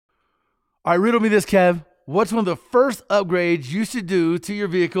All right, riddle me this, Kev. What's one of the first upgrades you should do to your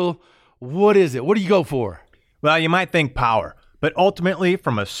vehicle? What is it? What do you go for? Well, you might think power, but ultimately,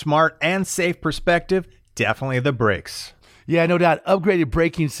 from a smart and safe perspective, definitely the brakes. Yeah, no doubt. Upgraded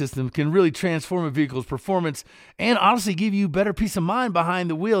braking system can really transform a vehicle's performance and honestly give you better peace of mind behind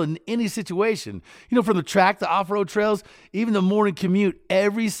the wheel in any situation. You know, from the track to off-road trails, even the morning commute,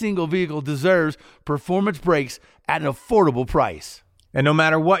 every single vehicle deserves performance brakes at an affordable price. And no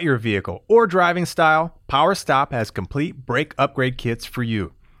matter what your vehicle or driving style, PowerStop has complete brake upgrade kits for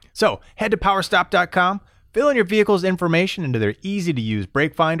you. So head to PowerStop.com, fill in your vehicle's information into their easy-to-use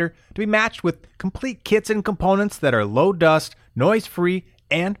brake finder to be matched with complete kits and components that are low dust, noise-free,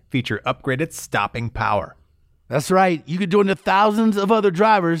 and feature upgraded stopping power. That's right. You could join the thousands of other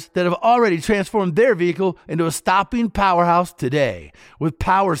drivers that have already transformed their vehicle into a stopping powerhouse today with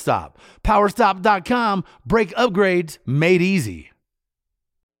PowerStop. PowerStop.com, brake upgrades made easy.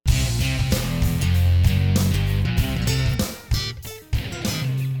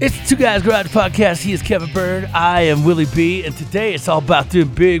 It's the Two Guys Garage Podcast. He is Kevin Bird. I am Willie B. And today it's all about doing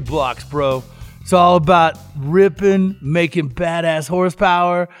big blocks, bro. It's all about ripping, making badass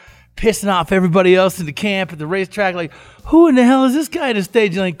horsepower, pissing off everybody else in the camp at the racetrack. Like, who in the hell is this guy in the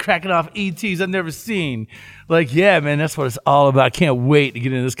stage lane cracking off ETs I've never seen? Like, yeah, man, that's what it's all about. I can't wait to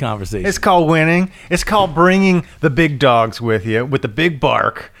get into this conversation. It's called winning. It's called bringing the big dogs with you, with the big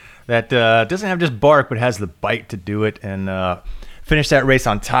bark that doesn't have just bark, but has the bite to do it and finish that race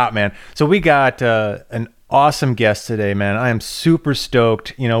on top, man. So we got an awesome guest today, man. I am super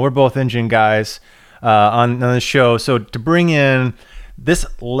stoked. You know, we're both engine guys on the show. So to bring in this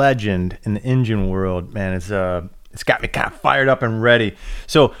legend in the engine world, man, it's got me kind of fired up and ready.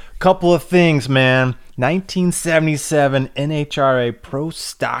 So a couple of things, man. 1977 NHRA Pro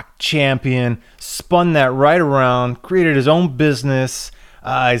Stock Champion. Spun that right around. Created his own business.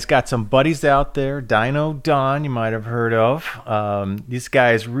 He's got some buddies out there, Dino Don, you might have heard of. These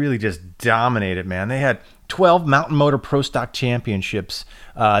guys really just dominated, man. They had 12 Mountain Motor Pro Stock Championships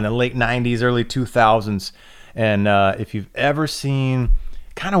in the late 90s, early 2000s. And if you've ever seen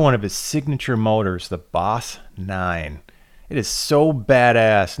kind of one of his signature motors, the Boss 9, it is so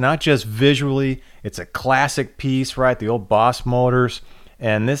badass. Not just visually, it's a classic piece, right? The old Boss motors.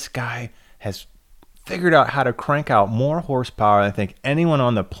 And this guy has figured out how to crank out more horsepower than I think anyone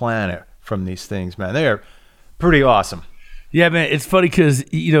on the planet from these things, man. They are pretty awesome. Yeah, man, it's funny because,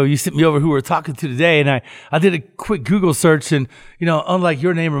 you know, you sent me over who we're talking to today, and I did a quick Google search, and, you know, unlike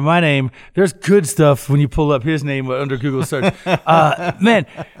your name or my name, there's good stuff when you pull up his name under Google search. Man,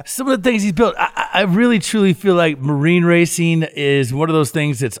 some of the things he's built, I really, truly feel like marine racing is one of those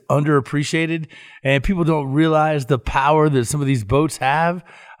things that's underappreciated, and people don't realize the power that some of these boats have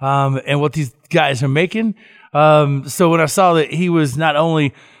and what these guys are making. So when I saw that he was not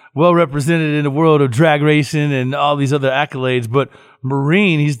only well represented in the world of drag racing and all these other accolades, but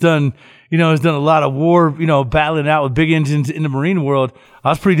marine, he's done a lot of war, battling out with big engines in the marine world. I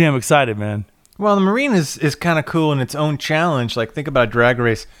was pretty damn excited, man. Well, the marine is kind of cool in its own challenge. Like, think about a drag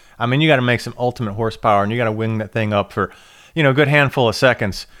race. I mean, you got to make some ultimate horsepower, and you got to wing that thing up for, a good handful of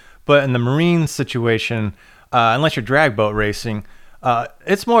seconds. But in the marine situation, unless you're drag boat racing,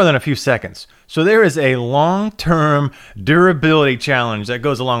 it's more than a few seconds. So there is a long-term durability challenge that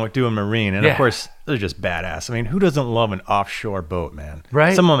goes along with doing marine. And, Of course, they're just badass. I mean, who doesn't love an offshore boat, man?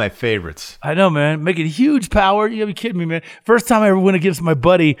 Right? Some of my favorites. I know, man. Making huge power. You gotta be kidding me, man. First time I ever went against my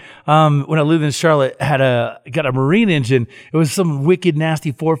buddy when I lived in Charlotte, got a marine engine. It was some wicked,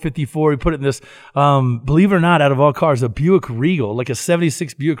 nasty 454. He put it in this, believe it or not, out of all cars, a Buick Regal, like a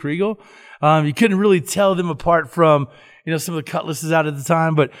 76 Buick Regal. You couldn't really tell them apart from some of the Cutlasses out at the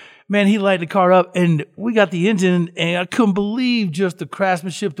time, but man, he lighted the car up and we got the engine, and I couldn't believe just the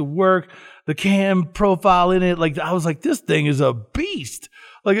craftsmanship, the work, the cam profile in it. Like, I was like, this thing is a beast.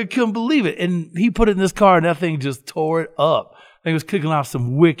 Like, I couldn't believe it. And he put it in this car and that thing just tore it up. I think it was kicking off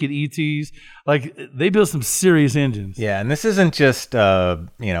some wicked ETs. Like, they built some serious engines. Yeah, and this isn't just,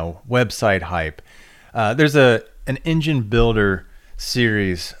 website hype. There's an engine builder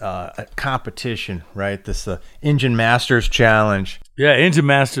series, a competition, right? This Engine Masters Challenge. Yeah, Engine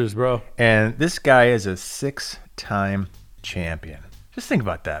Masters, bro. And this guy is a 6-time champion. Just think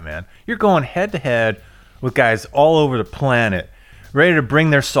about that, man. You're going head to head with guys all over the planet, ready to bring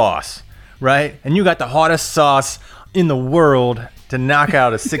their sauce, right? And you got the hottest sauce in the world to knock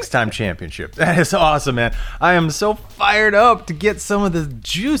out a 6-time championship. That is awesome, man. I am so fired up to get some of the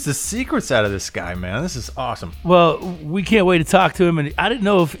juice, the secrets out of this guy, man. This is awesome. Well, we can't wait to talk to him. And I didn't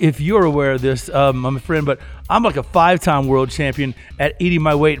know if you're aware of this, my friend, but I'm like a 5-time world champion at eating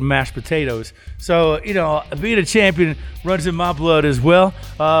my weight in mashed potatoes. So, being a champion runs in my blood as well.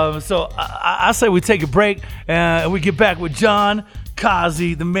 So I say we take a break and we get back with John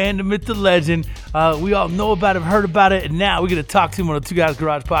Kaase, the man, the myth, the legend. We all know about him, heard about it, and now we're going to talk to him on the Two Guys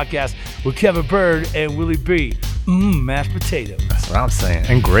Garage podcast with Kevin Bird and Willie B. Mashed potatoes. That's what I'm saying.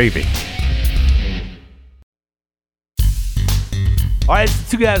 And gravy. All right, it's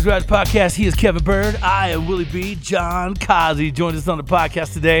the Two Guys Garage podcast. He is Kevin Bird. I am Willie B. John Kaase joined us on the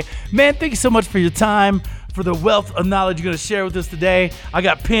podcast today. Man, thank you so much for your time, for the wealth of knowledge you're going to share with us today. I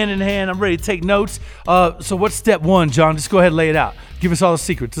got pen in hand. I'm ready to take notes. So what's step one, John? Just go ahead and lay it out. Give us all the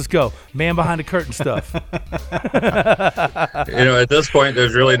secrets. Let's go. Man behind the curtain stuff. At this point,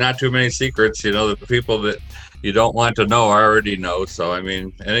 there's really not too many secrets. The people that you don't want to know already know. So,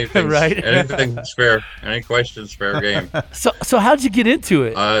 anything's, right. anything's fair. Any question's fair game. So how'd you get into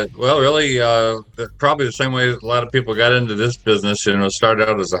it? Well, really, probably the same way a lot of people got into this business. It started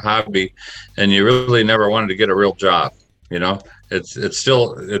out as a hobby, and you really never wanted to get a real job. It's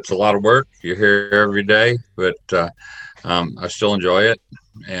a lot of work. You're here every day, but I still enjoy it,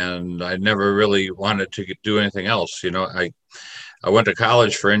 and I never really wanted to do anything else. I went to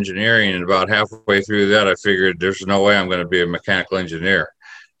college for engineering, and about halfway through that, I figured there's no way I'm going to be a mechanical engineer,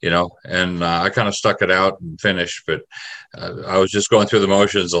 and I kind of stuck it out and finished, but I was just going through the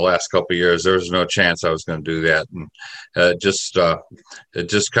motions the last couple of years. There was no chance I was going to do that. And it just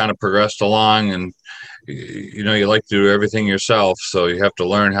kind of progressed along, and you like to do everything yourself, so you have to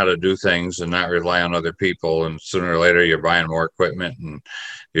learn how to do things and not rely on other people. And sooner or later, you're buying more equipment, and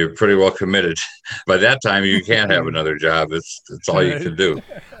you're pretty well committed. By that time, you can't have another job. It's all you can do.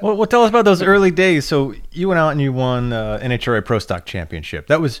 Well, tell us about those early days. So you went out and you won NHRA Pro Stock Championship.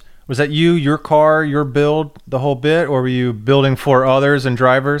 Was that you, your car, your build, the whole bit, or were you building for others and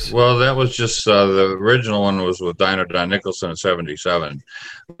drivers? Well, that was just the original one was with Dyno Don Nicholson in '77,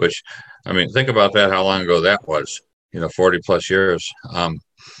 which, think about that, how long ago that was, 40 plus years.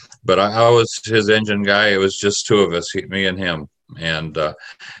 But I was his engine guy. It was just two of us, me and him. And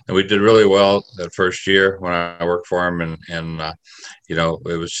we did really well that first year when I worked for him. And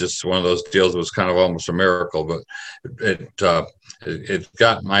it was just one of those deals. It was kind of almost a miracle, but it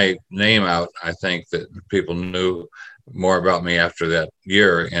got my name out. I think that people knew more about me after that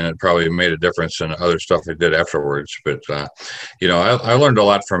year, and it probably made a difference in other stuff I did afterwards. But, I learned a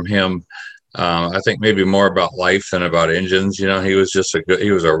lot from him. I think maybe more about life than about engines. He was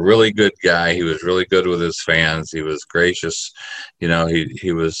he was a really good guy. He was really good with his fans. He was gracious.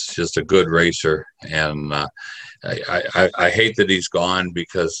 He was just a good racer. And I hate that he's gone,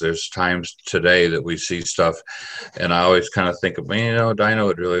 because there's times today that we see stuff, and I always kind of think of, Dyno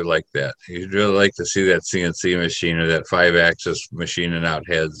would really like that. He'd really like to see that CNC machine, or that 5-axis machining out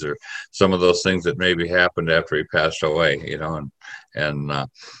heads, or some of those things that maybe happened after he passed away,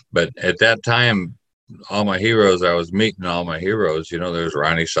 but at that time, all my heroes, I was meeting all my heroes. There's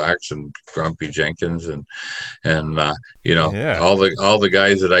Ronnie Sachs and Grumpy Jenkins and all the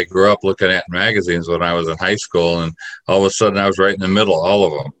guys that I grew up looking at in magazines when I was in high school, and all of a sudden I was right in the middle of all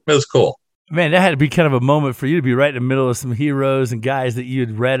of them. It was cool. Man, that had to be kind of a moment for you to be right in the middle of some heroes and guys that you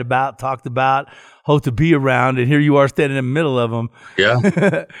had read about, talked about, hoped to be around, and here you are standing in the middle of them.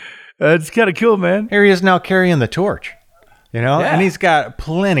 Yeah. It's kind of cool, man. Here he is now carrying the torch. Yeah. And he's got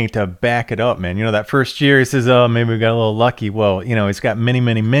plenty to back it up, man. That first year he says, oh, maybe we got a little lucky. Well, he's got many,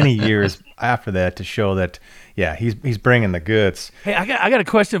 many, many years after that to show that, yeah, he's bringing the goods. Hey, I got a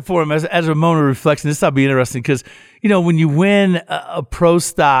question for him as a moment of reflection. This will be interesting because, when you win a pro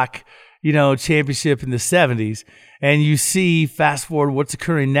stock, championship in the 70s, and you see, fast forward, what's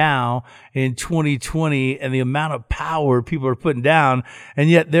occurring now in 2020 and the amount of power people are putting down, and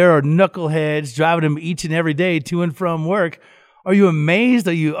yet there are knuckleheads driving them each and every day to and from work. Are you amazed?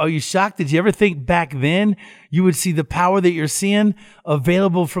 Are you shocked? Did you ever think back then you would see the power that you're seeing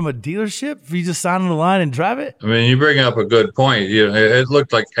available from a dealership if you just sign on the line and drive it? You bring up a good point. It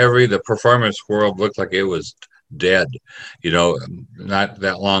looked like the performance world looked like it was dead, not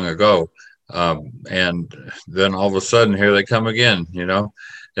that long ago. And then all of a sudden, here they come again, in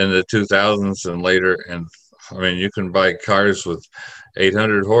the 2000s and later. And you can buy cars with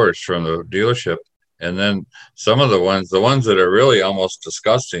 800 horse from the dealership. And then some of the ones that are really almost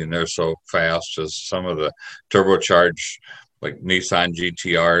disgusting, they're so fast, as some of the turbocharged, like Nissan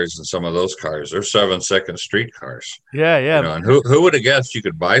GTRs and some of those cars, they're 7-second street cars. Yeah. And who would have guessed you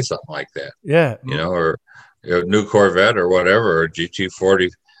could buy something like that? Yeah. Or a new Corvette or whatever, or GT40,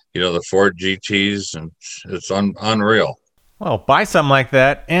 the Ford GTs, and it's unreal. Well, buy something like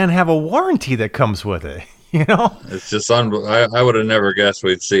that and have a warranty that comes with it. It's just I would have never guessed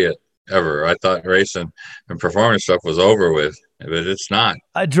we'd see it ever. I thought racing and performance stuff was over with, but it's not.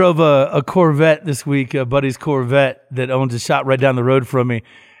 I drove a Corvette this week, a buddy's Corvette that owns a shop right down the road from me.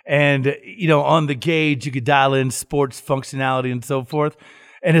 And, on the gauge, you could dial in sports functionality and so forth.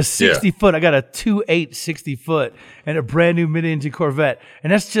 And a 60 foot, I got a 2.8 60 foot and a brand new mid-engine Corvette.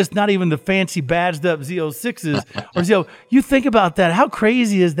 And that's just not even the fancy badged up Z06s or Z. You think about that. How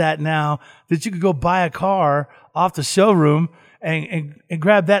crazy is that now that you could go buy a car off the showroom and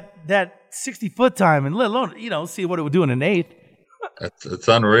grab that 60 foot time and let alone, see what it would do in an eighth. It's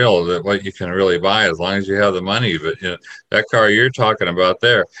unreal that what you can really buy as long as you have the money. But that car you're talking about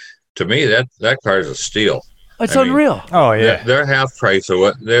there, to me, that car is a steal. It's unreal. Oh yeah, they're half price of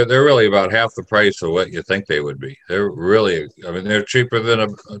what they're really about half the price of what you think they would be. They're really, they're cheaper than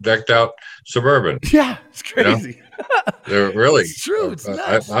a decked out Suburban. Yeah, it's crazy. They're really. It's true. It's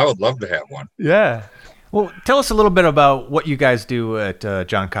nuts. I would love to have one. Yeah. Well, tell us a little bit about what you guys do at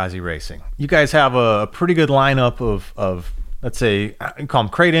John Kaase Racing. You guys have a pretty good lineup of let's say, you call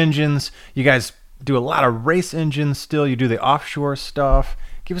them crate engines. You guys do a lot of race engines still. You do the offshore stuff.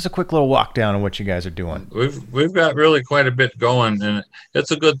 Give us a quick little walk down on what you guys are doing. We've got really quite a bit going, and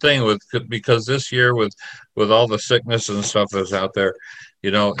it's a good thing because this year with all the sickness and stuff that's out there,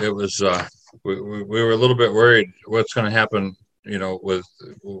 it was we were a little bit worried what's going to happen. With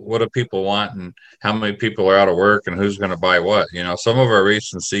what do people want and how many people are out of work and who's going to buy what. Some of our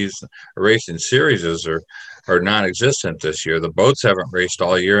racing series are non-existent this year. The boats haven't raced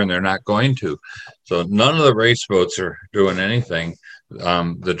all year and they're not going to. So none of the race boats are doing anything.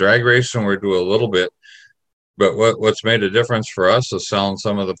 The drag racing we're doing a little bit, but what's made a difference for us is selling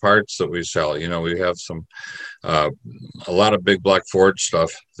some of the parts that we sell. We have a lot of big block Ford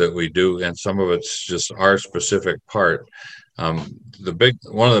stuff that we do, and some of it's just our specific part. One of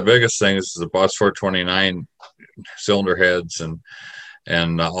the biggest things is the Boss 429 cylinder heads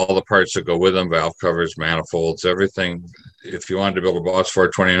and all the parts that go with them, valve covers, manifolds, everything. If you wanted to build a Boss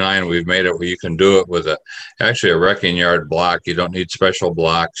 429, we've made it where you can do it with actually a wrecking yard block. You don't need special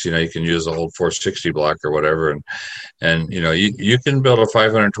blocks. You can use the old 460 block or whatever. And you can build a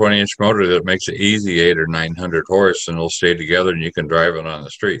 520-inch motor that makes it easy 800 or 900 horse, and it'll stay together and you can drive it on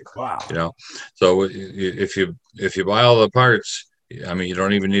the street. Wow. So if you buy all the parts, you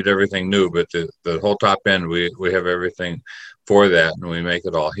don't even need everything new, but the whole top end, we have everything for that, and we make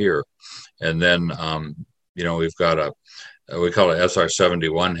it all here. And then, we've got we call it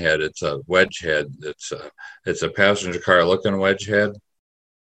SR71 head. It's a wedge head. It's a passenger car looking wedge head.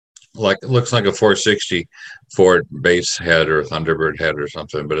 It looks like a 460 Ford base head or Thunderbird head or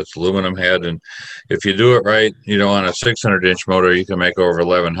something, but it's aluminum head. And if you do it right, on a 600-inch motor, you can make over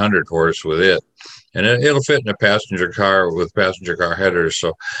 1,100 horse with it. And it'll fit in a passenger car with passenger car headers.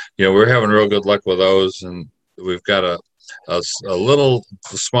 So, we're having real good luck with those. And we've got a little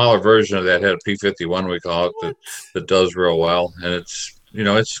smaller version of that head, P51 we call it, that does real well. And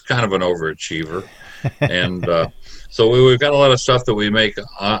it's kind of an overachiever. And so we've got a lot of stuff that we make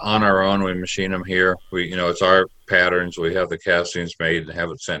on our own. We machine them here. It's our patterns. We have the castings made and have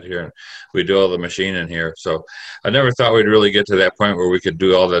it sent here. And we do all the machining here. So I never thought we'd really get to that point where we could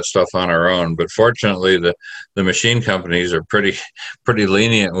do all that stuff on our own. But fortunately, the machine companies are pretty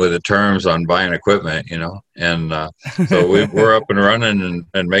lenient with the terms on buying equipment, And so we're up and running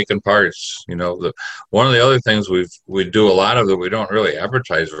and making parts. One of the other things we do a lot of that we don't really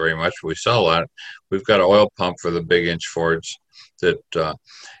advertise very much. We sell a lot. We've got an oil pump for the big inch Fords that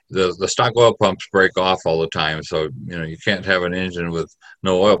the stock oil pumps break off all the time. So, you can't have an engine with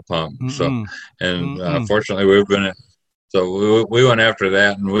no oil pump. Mm-mm. So, fortunately we went after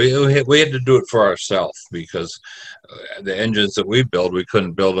that, and we had to do it for ourselves because the engines that we build, we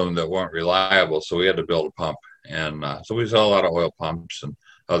couldn't build them that weren't reliable. So we had to build a pump. And so we sell a lot of oil pumps and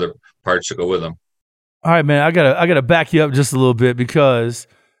other parts that go with them. All right, man, I gotta back you up just a little bit because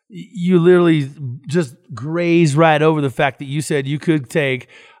you literally just grazed right over the fact that you said you could take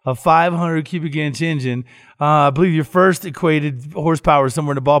a 500 cubic inch engine. I believe your first equated horsepower is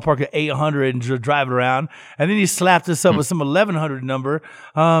somewhere in the ballpark of 800 and drive it around. And then you slapped us up with some 1100 number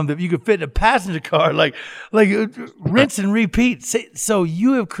that you could fit in a passenger car, like rinse and repeat. So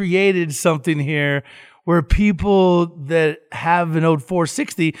you have created something here where people that have an old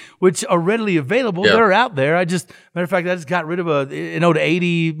 460, which are readily available, they're out there. Matter of fact, I just got rid of an old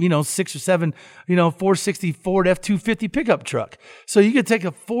 80, 6 or 7, 460 Ford F-250 pickup truck. So you could take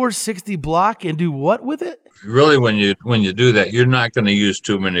a 460 block and do what with it? Really, when you do that, you're not going to use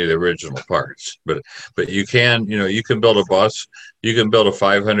too many of the original parts, but you can, you can build a bus. You can build a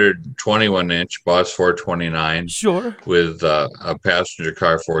 521-inch Boss 429 with a passenger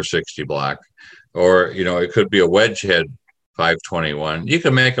car 460 block, or it could be a wedge head 521. You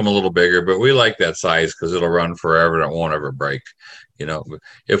can make them a little bigger, but we like that size because it'll run forever and it won't ever break.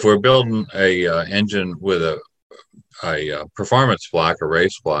 If we're building a engine with a performance block, a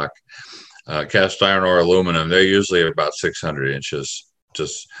race block, cast iron or aluminum, they're usually about 600 inches.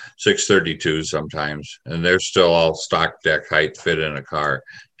 Just 632 sometimes, and they're still all stock deck height, fit in a car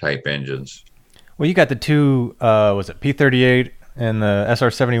type engines. Well, you got the two, was it P38 and the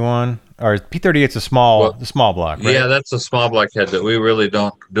SR71, or P38's the small block, right? Yeah, that's a small block head that we really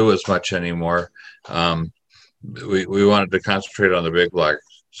don't do as much anymore. We wanted to concentrate on the big block,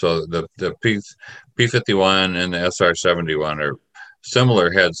 so the P51 and the SR71 are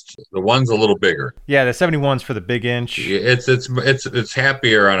similar heads. The one's a little bigger. Yeah, the 71's for the big inch. It's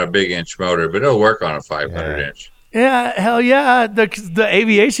happier on a big inch motor, but it'll work on a 500 inch. Yeah, hell yeah. The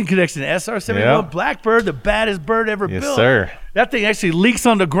aviation connection, SR71 Blackbird, the baddest bird ever built. Yes, sir. That thing actually leaks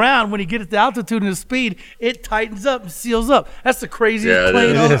on the ground when you get at the altitude and the speed. It tightens up and seals up. That's the craziest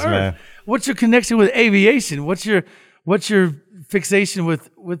plane on Earth. Man. What's your connection with aviation? What's your fixation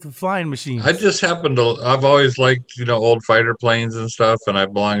with the flying machines? I just happen to. I've always liked old fighter planes and stuff, and I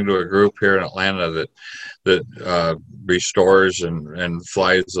belong to a group here in Atlanta that restores and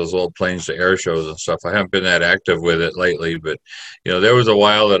flies those old planes to air shows and stuff. I haven't been that active with it lately, but there was a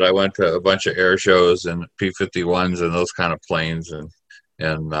while that I went to a bunch of air shows and P-51s and those kind of planes,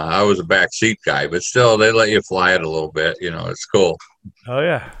 and I was a backseat guy, but still they let you fly it a little bit. It's cool. Oh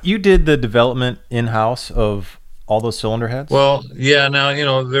yeah. You did the development in-house of all those cylinder heads? Well, yeah. Now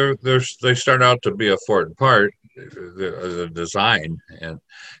they start out to be a Ford part, the design, and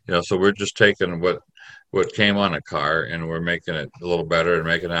so we're just taking what came on a car and we're making it a little better and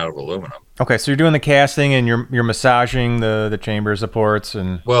making it out of aluminum. Okay, so you're doing the casting and you're massaging the chambers, the ports,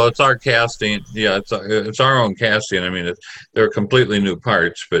 and it's our casting. Yeah, it's our own casting. I mean, they're completely new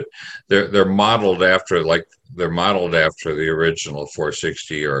parts, but they're modeled after the original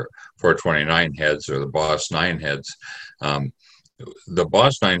 460 or 429 heads or the Boss 9 heads. The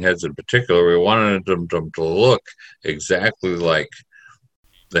Boss 9 heads in particular, we wanted them to look exactly like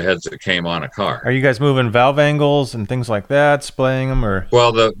the heads that came on a car. Are you guys moving valve angles and things like that, splaying them, or?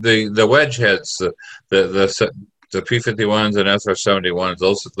 Well, the wedge heads, the P51s and SR71s,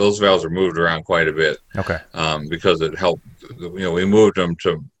 those valves are moved around quite a bit. Okay. Because it helped. We moved them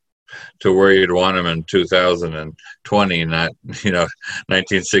to where you'd want them in 2020, not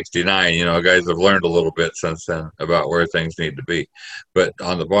 1969. Guys have learned a little bit since then about where things need to be. But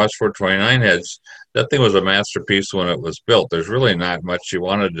on the Boss 429 heads, that thing was a masterpiece when it was built. There's really not much you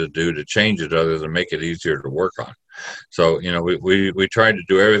wanted to do to change it other than make it easier to work on. So we tried to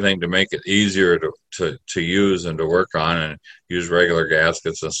do everything to make it easier to use and to work on, and use regular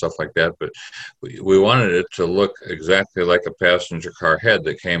gaskets and stuff like that. But we wanted it to look exactly like a passenger car head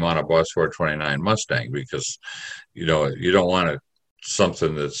that came on a Boss 429 Mustang, because you don't want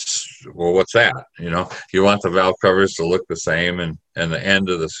something that's, well, what's that? You want the valve covers to look the same, and the end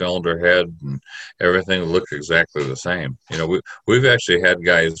of the cylinder head and everything to look exactly the same. We've actually had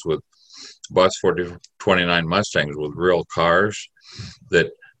guys with Boss 429 Mustangs with real cars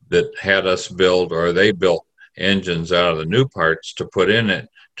that had us build, or they built engines out of the new parts to put in it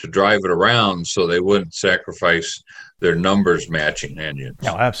to drive it around, so they wouldn't sacrifice their numbers matching engines.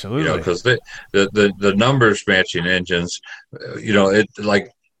 Oh, absolutely. Because the numbers matching engines, it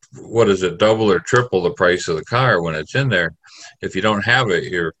like, what is it, double or triple the price of the car when it's in there. If you don't have it,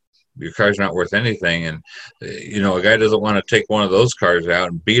 your car's not worth anything. And a guy doesn't want to take one of those cars out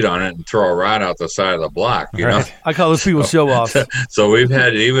and beat on it and throw a rod out the side of the block. Right. I call those people show offs. So we've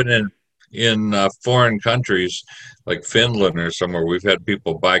had, even in foreign countries like Finland or somewhere, we've had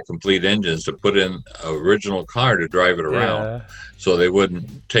people buy complete engines to put in an original car to drive it around, so they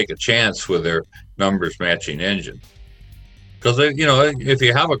wouldn't take a chance with their numbers matching engine. Because if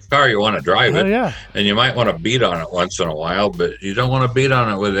you have a car, you want to drive it, and you might want to beat on it once in a while, but you don't want to beat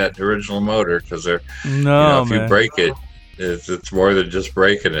on it with that original motor, because if you break it, it's more than just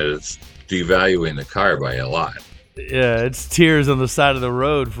breaking it; it's devaluing the car by a lot. Yeah, it's tears on the side of the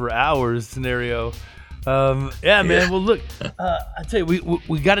road for hours scenario. Man. Well, look, I tell you,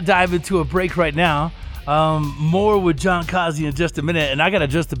 we got to dive into a break right now. More with John Kaase in just a minute, and I got to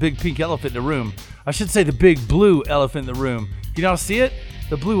adjust the big pink elephant in the room. I should say the big blue elephant in the room. Can y'all see it?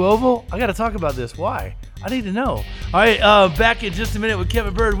 The blue oval? I got to talk about this. Why? I need to know. All right, back in just a minute with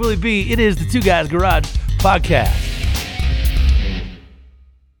Kevin Bird, Willie B. It is the Two Guys Garage Podcast.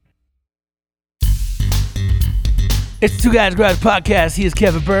 It's the Two Guys Garage Podcast. He is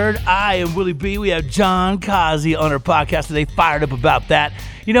Kevin Bird. I am Willie B. We have John Kaase on our podcast today. Fired up about that.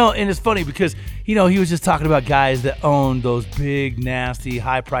 And it's funny because, he was just talking about guys that own those big, nasty,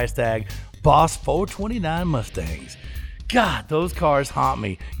 high price tag Boss 429 Mustangs. God, those cars haunt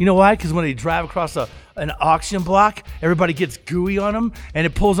me. You know why? Because when they drive across an auction block, everybody gets gooey on them, and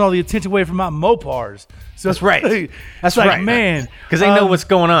it pulls all the attention away from my Mopars. So that's right. That's like, right, man. Because they know what's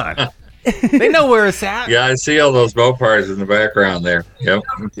going on. They know where it's at. Yeah, I see all those Mopars in the background there. Yep.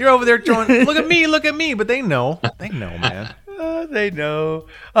 You're over there going, look at me. But they know. They know, man. They know.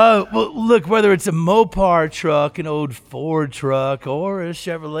 Well, look, whether it's a Mopar truck, an old Ford truck, or a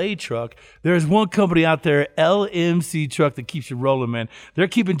Chevrolet truck, there's one company out there, LMC Truck, that keeps you rolling, man. They're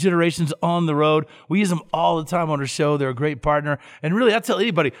keeping generations on the road. We use them all the time on our show. They're a great partner. And really, I tell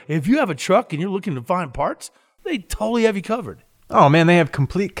anybody, if you have a truck and you're looking to find parts, they totally have you covered. Oh, man, they have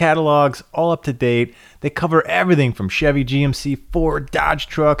complete catalogs, all up to date. They cover everything from Chevy, GMC, Ford, Dodge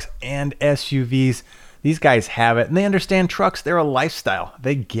trucks, and SUVs. These guys have it, and they understand trucks. They're a lifestyle.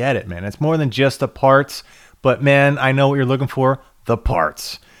 They get it, man. It's more than just the parts, but, man, I know what you're looking for, the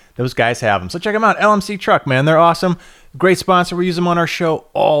parts. Those guys have them. So check them out, LMC Truck, man. They're awesome. Great sponsor. We use them on our show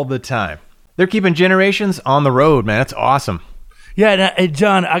all the time. They're keeping generations on the road, man. It's awesome. Yeah, and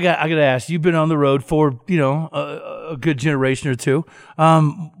John, I got to ask. You've been on the road for a good generation or two.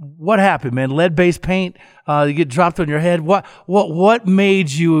 What happened, man? Lead-based paint. You get dropped on your head. What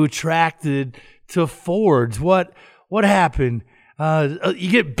made you attracted to Fords? What happened? You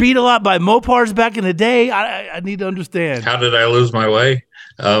get beat a lot by Mopars back in the day. I need to understand. How did I lose my way?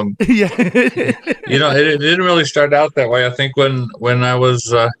 Yeah, it didn't really start out that way. I think when I was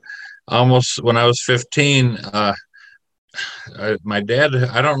when I was 15. My dad,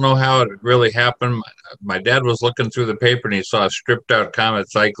 I don't know how it really happened. My dad was looking through the paper and he saw a stripped out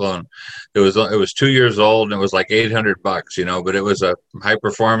Comet Cyclone. It was 2 years old and it was like $800, but it was a high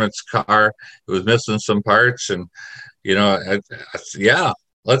performance car. It was missing some parts and, yeah,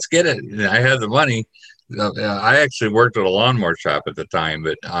 let's get it. And I had the money. I actually worked at a lawnmower shop at the time,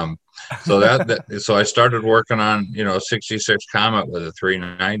 but, so I started working on, a 66 Comet with a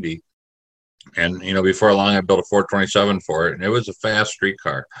 390. And, before long, I built a 427 for it, and it was a fast street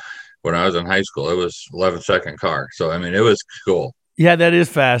car. When I was in high school, it was 11-second car. So, it was cool. Yeah, that is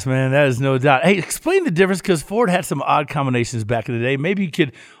fast, man. That is no doubt. Hey, explain the difference, because Ford had some odd combinations back in the day. Maybe you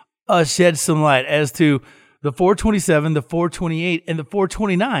could shed some light as to the 427, the 428, and the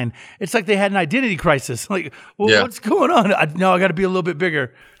 429. It's like they had an identity crisis. Like, What's going on? I got to be a little bit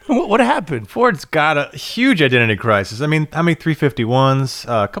bigger. What happened? Ford's got a huge identity crisis. How many 351s?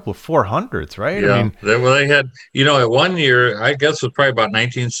 A couple of 400s, right? Yeah. They had, at one year, I guess it was probably about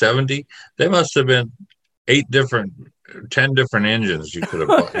 1970. They must have been 10 different engines you could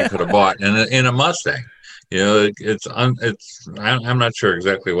have bought in a Mustang. I'm not sure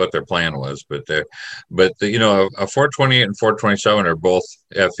exactly what their plan was, but a 428 and 427 are both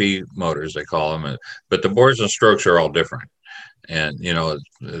FE motors, they call them, but the bores and strokes are all different. And,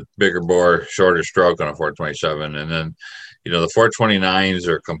 bigger bore, shorter stroke on a 427. And then, the 429s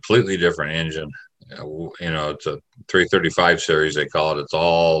are a completely different engine. It's a 335 series, they call it. It's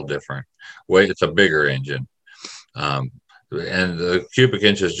all different. It's a bigger engine. And the cubic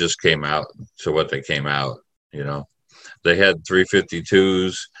inches just came out to what they came out, They had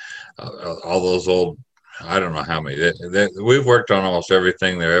 352s, all those old, I don't know how many. We've worked on almost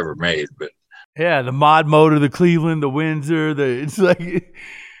everything they ever made, but yeah, the mod motor, the Cleveland, the Windsor, it's like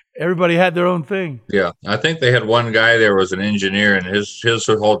everybody had their own thing. Yeah, I think they had one guy there was an engineer, and his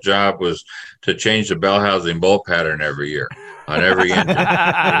whole job was to change the bell housing bolt pattern every year on every engine.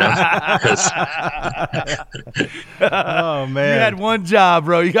 Oh man, you had one job,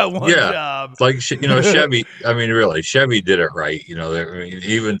 bro. You got one job. Like Chevy. Really, Chevy did it right.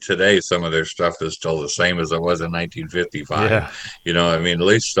 Even today, some of their stuff is still the same as it was in 1955. Yeah. At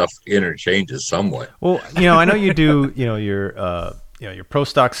least stuff interchanges somewhat. Well, I know you do. Your pro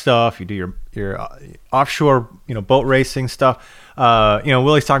stock stuff. You do your offshore, boat racing stuff.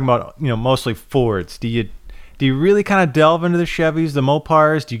 Willie's talking about mostly Fords. Do you really kind of delve into the Chevys, the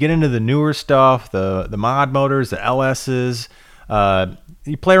Mopars? Do you get into the newer stuff, the mod motors, the LSs?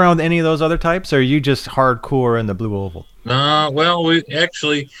 You play around with any of those other types, or are you just hardcore in the blue oval? Well, we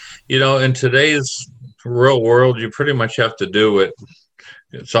actually, in today's real world, you pretty much have to do it.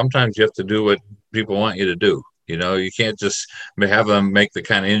 Sometimes you have to do what people want you to do. You can't just have them make the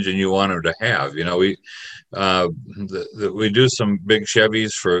kind of engine you want them to have. We do some big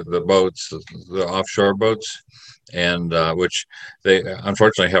Chevys for the boats, the offshore boats, and which they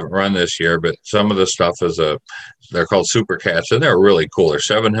unfortunately haven't run this year. But some of the stuff they're called super cats, and they're really cool. They're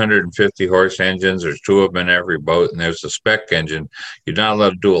 750 horse engines. There's 2 of them in every boat, and there's a spec engine. You're not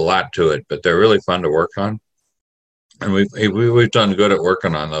allowed to do a lot to it, but they're really fun to work on. And we've done good at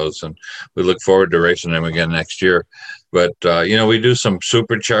working on those, and we look forward to racing them again next year. But we do some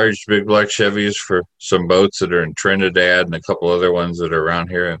supercharged big black Chevys for some boats that are in Trinidad and a couple other ones that are around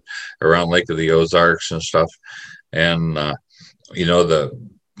here and around Lake of the Ozarks and stuff. And the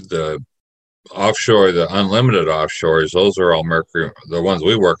offshore, the unlimited offshores, those are all Mercury. The ones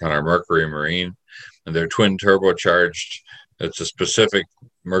we work on are Mercury Marine, and they're twin turbocharged. It's a specific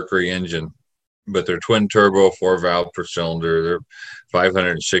Mercury engine, but they're twin turbo, 4 valve per cylinder. They're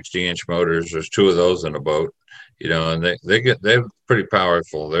 560-inch motors. There's 2 of those in a boat, and they're pretty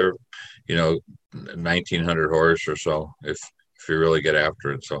powerful. They're 1,900 horse or so if you really get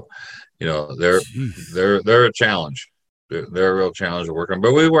after it. So, they're a challenge. They're a real challenge to work on,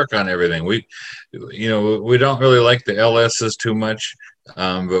 but we work on everything. We don't really like the LSs too much,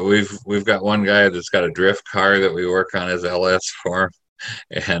 but we've got one guy that's got a drift car that we work on as LS for him.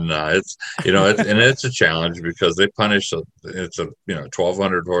 And it's a challenge because they punish. It's a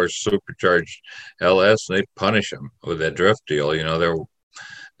 1,200 horse supercharged LS, and they punish them with that drift deal.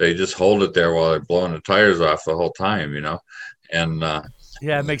 They just hold it there while they're blowing the tires off the whole time. And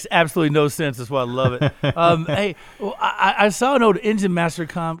yeah, it makes absolutely no sense. That's why I love it. Hey, well, I saw an old Engine Master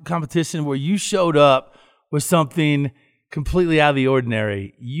competition where you showed up with something completely out of the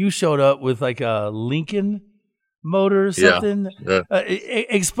ordinary. You showed up with like a Lincoln motor or something. Yeah.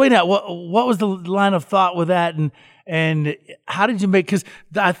 Explain that. What was the line of thought with that, and how did you make? Because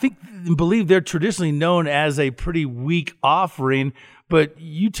I think and believe they're traditionally known as a pretty weak offering, but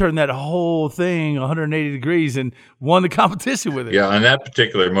you turned that whole thing 180 degrees and won the competition with it. Yeah, on that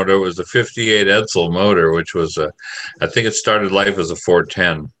particular motor, it was a 58 Edsel motor, which was I think it started life as a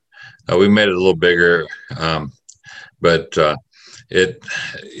 410. We made it a little bigger, but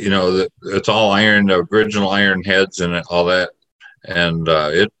it's all iron, the original iron heads and all that, and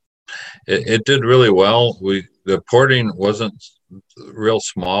it did really well. The porting wasn't real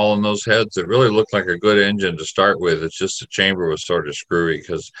small in those heads. It really looked like a good engine to start with. It's just the chamber was sort of screwy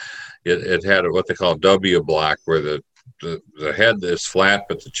because it had what they call W block, where the head is flat,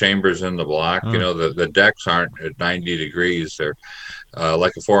 but the chamber's in the block. The decks aren't at 90 degrees. They're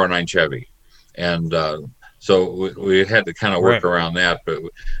like a 409 Chevy, and so we had to kind of work around that, but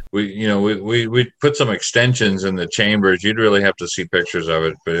we put some extensions in the chambers. You'd really have to see pictures of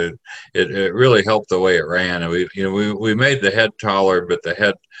it, but it really helped the way it ran. And we made the head taller, but the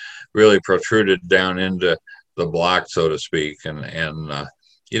head really protruded down into the block, so to speak. And it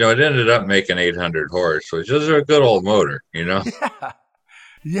ended up making 800 horse, which is a good old motor,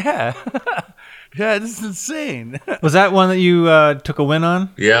 Yeah. Yeah, this is insane. Was that one that you took a win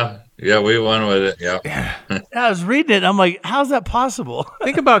on? Yeah, we won with it. Yeah. I was reading it. And I'm like, how's that possible?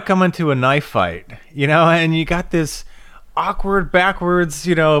 Think about coming to a knife fight, and you got this awkward backwards,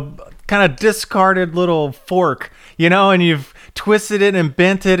 kind of discarded little fork, and you've twisted it and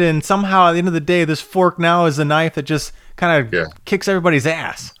bent it. And somehow at the end of the day, this fork now is a knife that just kind of kicks everybody's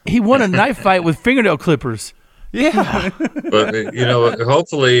ass. He won a knife fight with fingernail clippers. Yeah. But,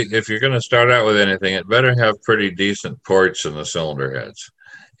 hopefully if you're going to start out with anything, it better have pretty decent ports in the cylinder heads.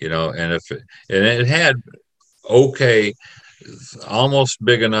 And it had almost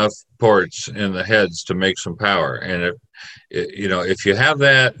big enough ports in the heads to make some power. And if you have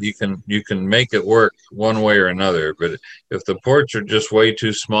that, you can make it work one way or another. But if the ports are just way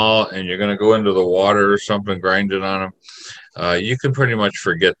too small and you're going to go into the water or something, grinding on them, you can pretty much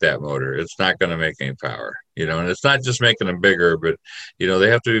forget that motor. It's not going to make any power. And it's not just making them bigger, but, they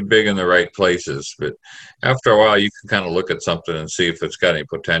have to be big in the right places. But after a while, you can kind of look at something and see if it's got any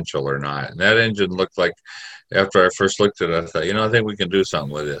potential or not. And that engine looked like, after I first looked at it, I thought, I think we can do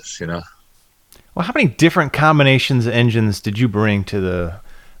something with this, Well, how many different combinations of engines did you bring to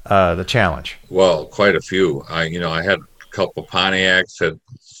the challenge? Well, quite a few. I had a couple Pontiacs, had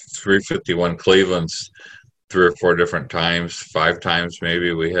 351 Clevelands 3 or 4 different times, 5 times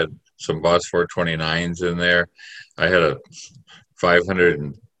maybe. We had some Boss 429s in there. I had a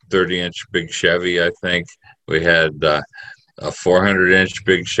 530-inch big Chevy, I think. We had a 400-inch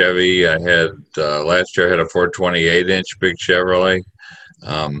big Chevy. I had last year I had a 428-inch big Chevrolet.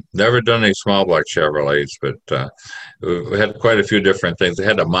 Never done any small block Chevrolets, but we had quite a few different things. I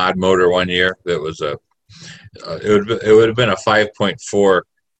had a mod motor one year that was it would have been a 5.4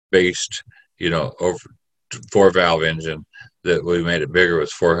 based, over 4-valve engine that we made it bigger,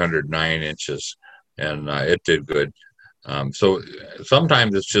 was 409 inches, and it did good. So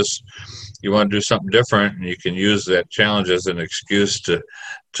sometimes it's just you want to do something different, and you can use that challenge as an excuse to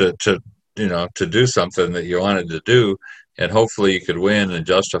do something that you wanted to do, and hopefully you could win and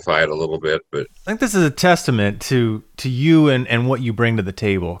justify it a little bit. But I think this is a testament to you and what you bring to the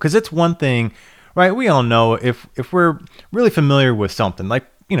table, because it's one thing, right? We all know if we're really familiar with something, like,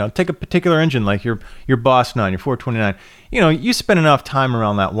 take a particular engine like your Boss 9, your 429. You spend enough time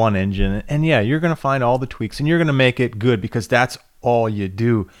around that one engine, and yeah, you're going to find all the tweaks, and you're going to make it good because that's all you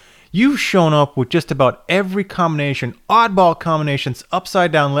do. You've shown up with just about every combination, oddball combinations,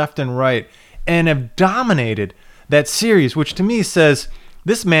 upside down, left and right, and have dominated that series, which to me says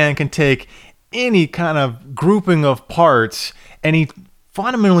this man can take any kind of grouping of parts, and he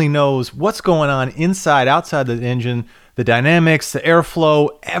fundamentally knows what's going on inside, outside the engine, the dynamics, the airflow,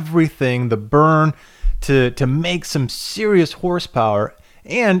 everything, the burn, to make some serious horsepower,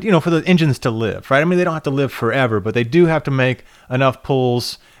 and for the engines to live, right? I mean, they don't have to live forever, but they do have to make enough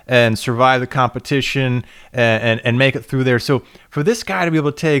pulls and survive the competition and make it through there. So for this guy to be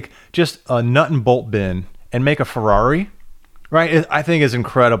able to take just a nut and bolt bin and make a Ferrari, right, I think is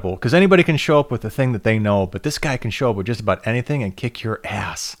incredible, because anybody can show up with the thing that they know, but this guy can show up with just about anything and kick your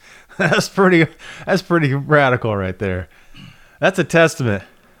ass. That's pretty radical right there. That's a testament.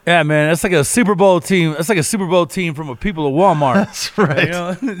 Yeah, man, that's like a Super Bowl team. That's like a Super Bowl team from a people of Walmart. That's right.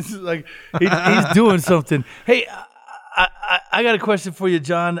 It's like he's doing something. Hey, I got a question for you,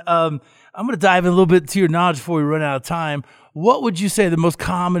 John. I'm going to dive in a little bit to your knowledge before we run out of time. What would you say the most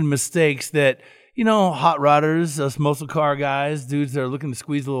common mistakes that hot rodders, us muscle car guys, dudes that are looking to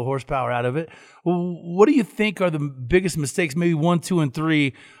squeeze a little horsepower out of it? What do you think are the biggest mistakes, maybe 1, 2, and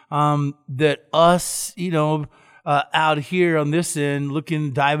 3, that us, out here on this end,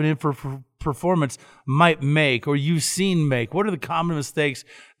 diving in for performance might make, or you've seen make? What are the common mistakes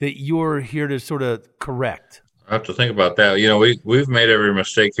that you're here to sort of correct? I have to think about that. We've made every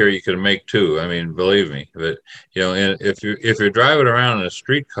mistake here you can make too. I mean, believe me. But and if you're driving around in a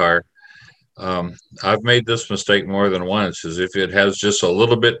street car, I've made this mistake more than once. Is if it has just a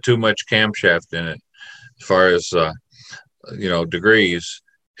little bit too much camshaft in it, as far as degrees,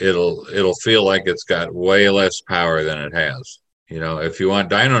 it'll feel like it's got way less power than it has. If you want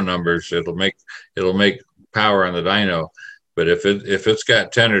dyno numbers, it'll make power on the dyno. But if it's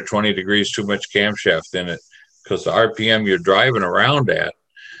got 10 or 20 degrees too much camshaft in it, because the RPM you're driving around at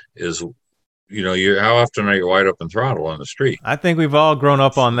is, how often are you wide open throttle on the street? I think we've all grown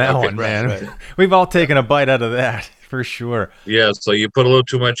up on that one, man. Right. We've all taken a bite out of that, for sure. Yeah, so you put a little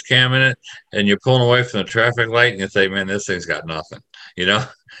too much cam in it, and you're pulling away from the traffic light, and you say, man, this thing's got nothing,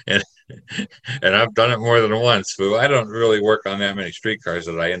 And I've done it more than once. But I don't really work on that many street cars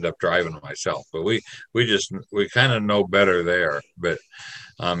that I end up driving myself. But we kind of know better there. But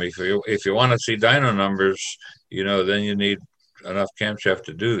if you want to see dyno numbers, then you need enough camshaft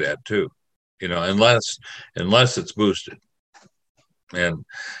to do that too. Unless it's boosted. And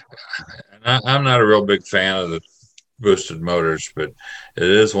I'm not a real big fan of the boosted motors, but it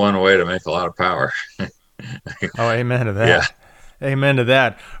is one way to make a lot of power. Oh, amen to that. Yeah. Amen to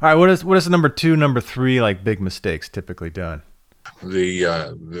that. All right, what is number 2, number 3, like big mistakes typically done?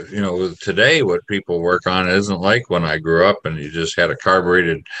 Today what people work on isn't like when I grew up and you just had a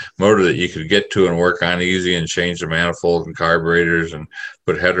carbureted motor that you could get to and work on easy and change the manifold and carburetors and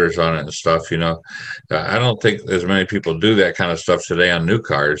put headers on it and stuff. I don't think as many people do that kind of stuff today on new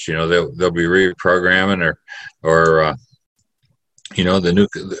cars. They'll be reprogramming or a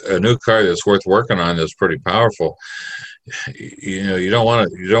new car that's worth working on that's pretty powerful. You don't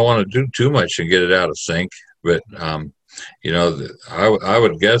want to do too much and get it out of sync, but I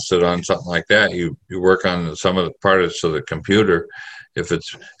would guess that on something like that, you work on some of the parts of the computer. If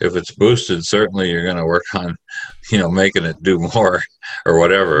it's boosted, certainly you're going to work on, making it do more or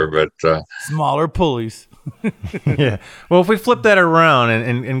whatever. But smaller pulleys. Yeah. Well, if we flip that around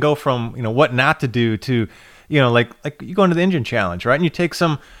and go from what not to do to, like you go into the engine challenge, right? And you take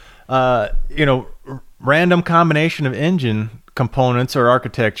some, random combination of engine components or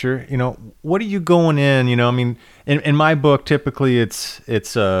architecture, what are you going in? I mean, in my book, typically it's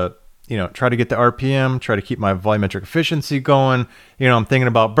try to get the RPM, try to keep my volumetric efficiency going. I'm thinking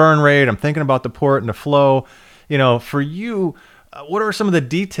about burn rate. I'm thinking about the port and the flow. For you, what are some of the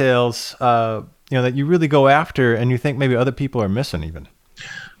details, that you really go after and you think maybe other people are missing even?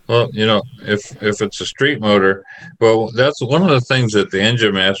 Well, if it's a street motor, well, that's one of the things that the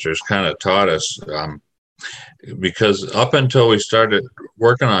engine masters kind of taught us. Because up until we started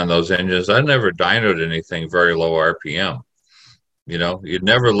working on those engines, I never dynoed anything very low RPM. You'd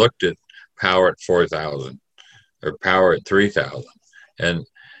never looked at power at 4,000 or power at 3,000. And,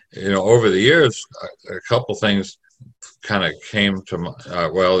 over the years, a couple things kind of came to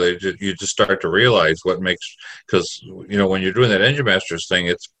you just start to realize what makes, because when you're doing that Engine Masters thing,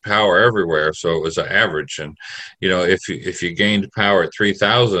 it's power everywhere, so it was an average. And if you gained power at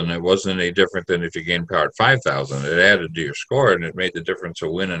 3,000, it wasn't any different than if you gained power at 5,000. It added to your score, and it made the difference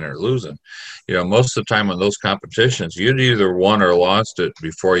of winning or losing. Most of the time on those competitions, you'd either won or lost it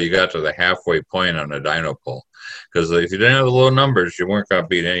before you got to the halfway point on a dyno pull, because if you didn't have the low numbers, you weren't going to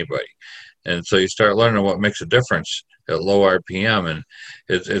beat anybody. And so you start learning what makes a difference at low RPM, and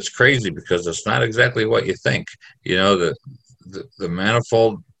it's crazy because it's not exactly what you think. The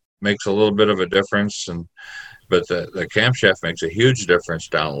manifold makes a little bit of a difference, but the camshaft makes a huge difference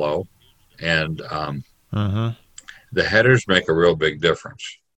down low, and the headers make a real big difference,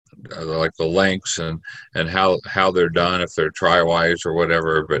 like the lengths and how they're done, if they're tri-wise or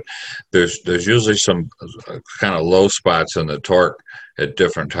whatever. But there's usually some kind of low spots in the torque at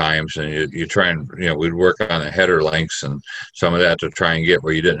different times, and you try and we'd work on the header lengths and some of that to try and get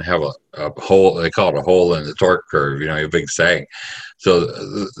where you didn't have a hole. They call it a hole in the torque curve, a big sag. So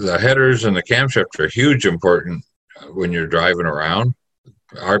the headers and the camshaft are huge important when you're driving around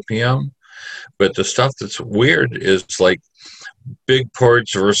RPM. But the stuff that's weird is like big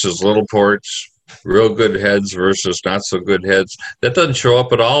ports versus little ports, real good heads versus not so good heads. That doesn't show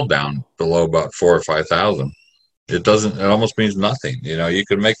up at all down below about 4,000 or 5,000. It doesn't. It almost means nothing. You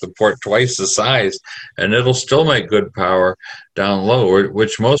can make the port twice the size, and it'll still make good power down low.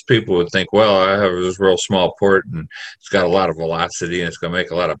 Which most people would think, well, I have this real small port, and it's got a lot of velocity, and it's going to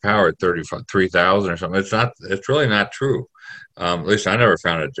make a lot of power at 3,000 or something. It's not. It's really not true. At least I never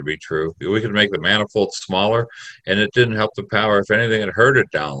found it to be true. We could make the manifold smaller, and it didn't help the power. If anything, it hurt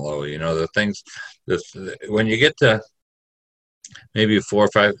it down low. The things. When you get to maybe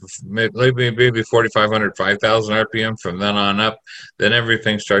 4,500, 5,000 RPM, from then on up, then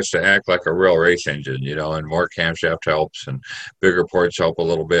everything starts to act like a real race engine, and more camshaft helps, and bigger ports help a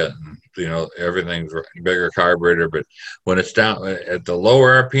little bit, and everything's bigger carburetor. But when it's down at the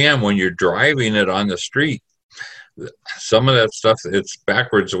lower RPM, when you're driving it on the street, some of that stuff, it's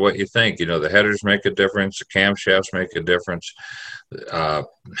backwards of what you think. The headers make a difference, the camshafts make a difference,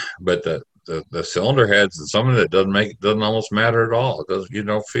 but the cylinder heads and some of it doesn't almost matter at all. It doesn't, you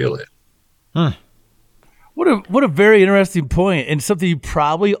don't feel it. What a very interesting point, and something you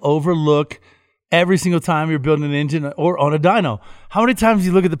probably overlook every single time you're building an engine or on a dyno. How many times do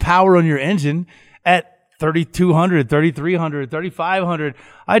you look at the power on your engine at 3,200, 3,300, 3,500?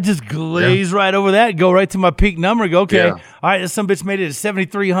 I just glaze right over that and go right to my peak number and go, okay, all right, this some bitch made it at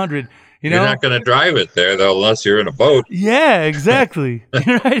 7,300. You're not going to drive it there, though, unless you're in a boat. Yeah, exactly.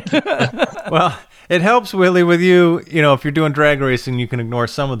 Right. Well, it helps, Willie, with you. If you're doing drag racing, you can ignore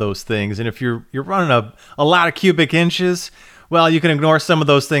some of those things. And if you're running a lot of cubic inches, well, you can ignore some of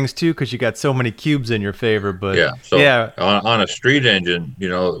those things too, because you got so many cubes in your favor. But on a street engine,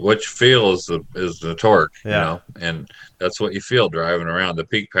 what you feel is the torque. And that's what you feel driving around. The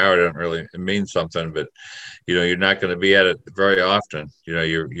peak power doesn't really mean something, but you're not going to be at it very often.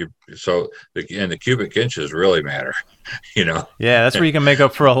 The cubic inches really matter. Yeah, that's where you can make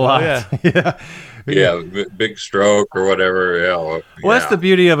up for a lot. Big stroke or whatever. Well, that's the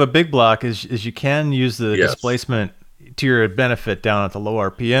beauty of a big block is you can use the displacement to your benefit down at the low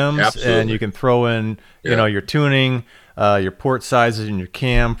RPMs. Absolutely. And you can throw in your tuning, your port sizes, and your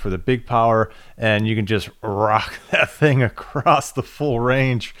cam for the big power, and you can just rock that thing across the full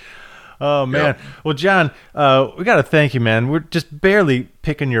range. Oh man. Well, John, we got to thank you, man. We're just barely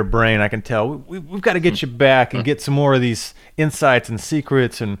picking your brain, I can tell. We've got to get you back and get some more of these insights and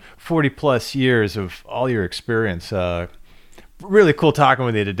secrets and 40 plus years of all your experience. Really cool talking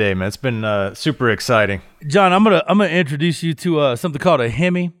with you today, man. It's been super exciting. John, I'm gonna introduce you to something called a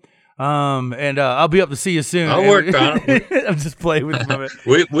Hemi, and I'll be up to see you soon. I'll work on it. I'm just playing with you.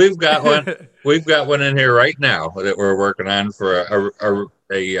 We've got one. We've got one in here right now that we're working on for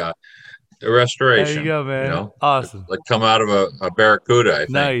a restoration. There you go, man. Awesome. Like come out of a Barracuda, I think.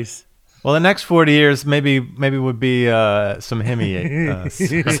 Nice. Well, the next 40 years maybe would be some Hemi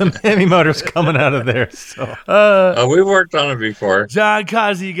some Hemi motors coming out of there. So we've worked on it before. John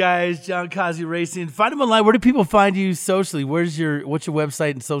Kaase, guys. John Kaase Racing. Find him online. Where do people find you socially? What's your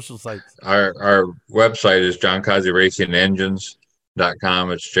website and social sites? Our website is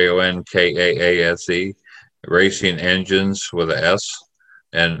johnkaaseracinengines.com. It's JONKAASE, Racing Engines with a S.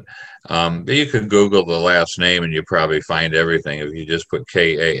 And you can Google the last name and you probably find everything if you just put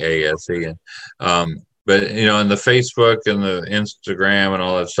KAASE in. But but and the Facebook and the Instagram and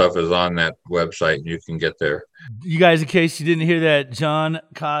all that stuff is on that website, and you can get there. You guys, in case you didn't hear that, John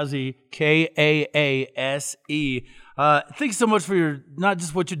Kaase, Kaase. Thanks so much for not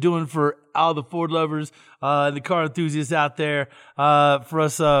just what you're doing for all the Ford lovers, and the car enthusiasts out there, for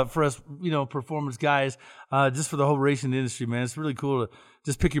us, performance guys, just for the whole racing industry, man. It's really cool to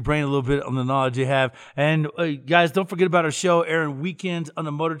just pick your brain a little bit on the knowledge you have. And guys, don't forget about our show airing weekends on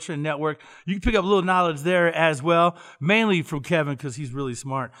the Motor Trend Network. You can pick up a little knowledge there as well, mainly from Kevin because he's really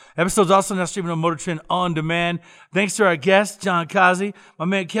smart. Episodes also now streaming on Motor Trend On Demand. Thanks to our guest, John Kaase, my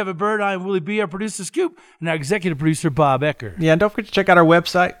man Kevin Bird. I'm Willie B., our producer Scoop, and our executive producer Bob Ecker. Yeah, and don't forget to check out our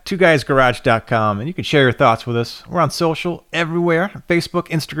website, twoguysgarage.com, and you can share your thoughts with us. We're on social everywhere, Facebook,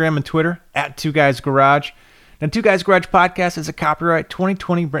 Instagram, and Twitter, @2guysgarage. Now, Two Guys Garage Podcast is a copyright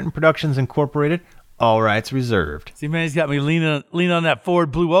 2020 Brenton Productions Incorporated. All rights reserved. See, man, he's got me leaning on that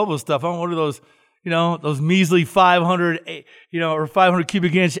Ford Blue Oval stuff. I want one of those, those measly 500, or 500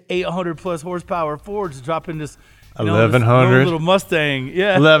 cubic inch, 800 plus horsepower Fords dropping this, 1100 little Mustang.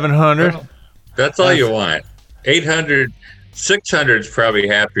 Yeah, 1100. That's all you want. 800, 600 is probably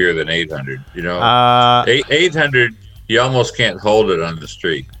happier than 800. 800, you almost can't hold it on the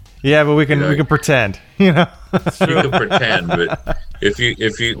street. Yeah, but we can pretend, You can pretend, but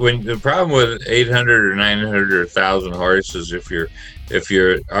when the problem with 800 or 900 or 1,000 horses, if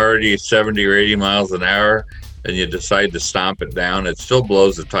you're already 70 or 80 miles an hour and you decide to stomp it down, it still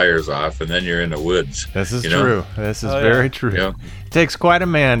blows the tires off, and then you're in the woods. This is true. This is very true. Yeah. It takes quite a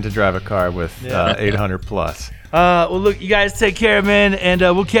man to drive a car with 800 plus. Well, look, you guys take care, man, and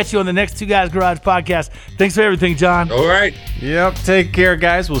we'll catch you on the next Two Guys Garage podcast. Thanks for everything, John. All right. Yep. Take care,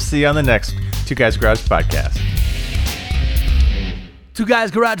 guys. We'll see you on the next Two Guys Garage podcast. Two Guys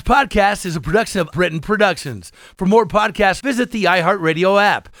Garage Podcast is a production of Brenton Productions. For more podcasts, visit the iHeartRadio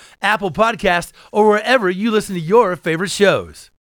app, Apple Podcasts, or wherever you listen to your favorite shows.